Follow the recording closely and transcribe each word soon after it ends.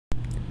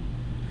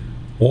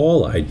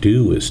All I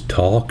do is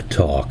talk.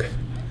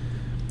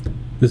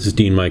 This is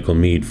Dean Michael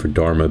Mead for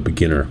Dharma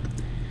Beginner.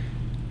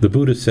 The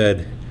Buddha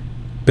said,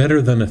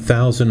 "Better than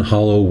 1,000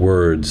 hollow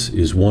words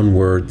is one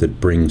word that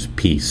brings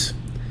peace."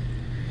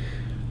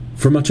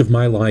 For much of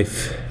my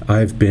life,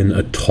 I've been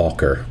a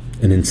talker,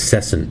 an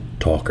incessant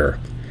talker.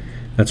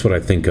 That's what I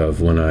think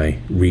of when I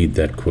read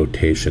that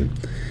quotation.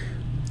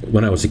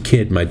 When I was a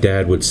kid, my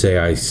dad would say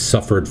I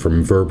suffered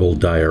from verbal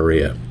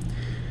diarrhea.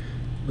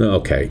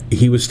 Okay,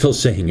 he was still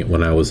saying it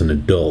when I was an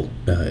adult.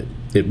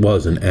 It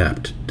was an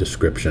apt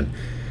description,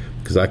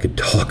 because I could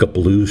talk a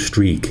blue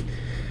streak.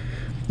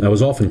 I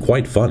was often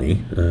quite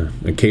funny,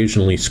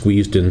 occasionally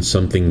squeezed in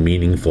something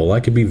meaningful. I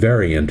could be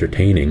very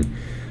entertaining,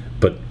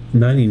 but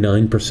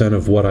 99%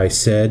 of what I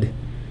said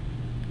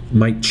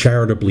might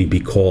charitably be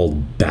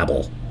called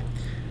babble,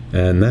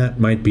 and that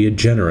might be a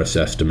generous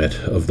estimate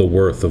of the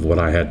worth of what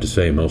I had to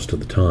say most of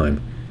the time.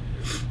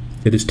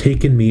 It has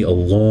taken me a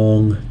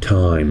long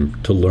time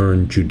to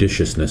learn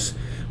judiciousness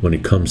when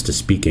it comes to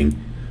speaking.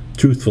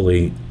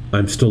 Truthfully,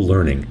 I'm still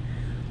learning.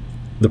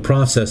 The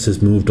process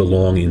has moved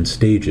along in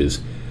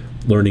stages,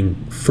 learning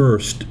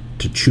first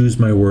to choose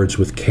my words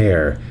with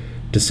care,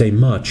 to say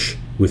much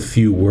with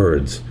few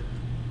words.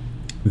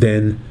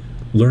 Then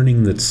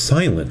learning that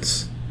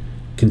silence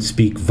can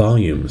speak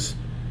volumes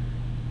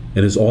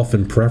and is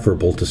often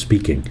preferable to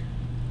speaking.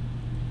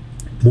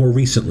 More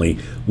recently,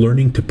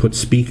 learning to put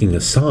speaking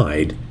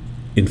aside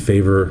in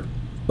favor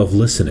of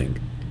listening.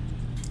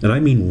 And I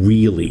mean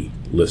really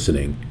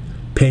listening,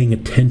 paying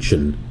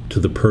attention to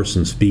the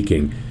person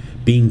speaking,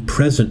 being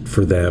present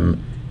for them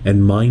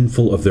and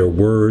mindful of their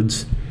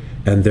words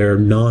and their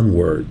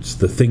non-words,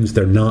 the things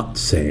they're not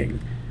saying.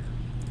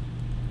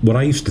 What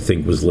I used to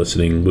think was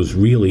listening was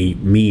really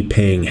me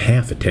paying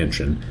half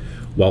attention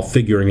while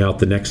figuring out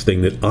the next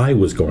thing that I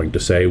was going to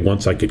say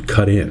once I could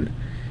cut in.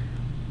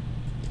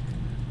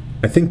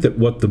 I think that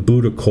what the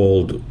Buddha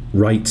called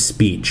right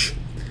speech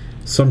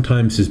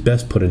sometimes is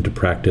best put into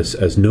practice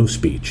as no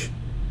speech.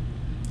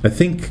 I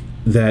think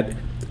that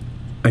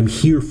 "I'm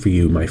here for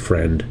you, my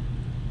friend,"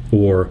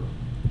 or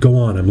 "Go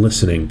on, I'm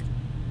listening,"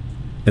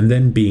 and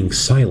then being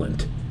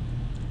silent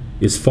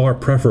is far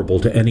preferable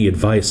to any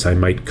advice I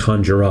might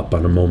conjure up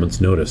on a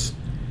moment's notice.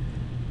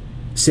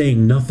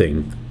 Saying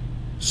nothing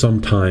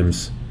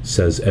sometimes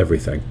says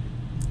everything.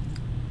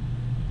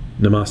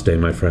 Namaste,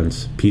 my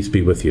friends. Peace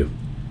be with you.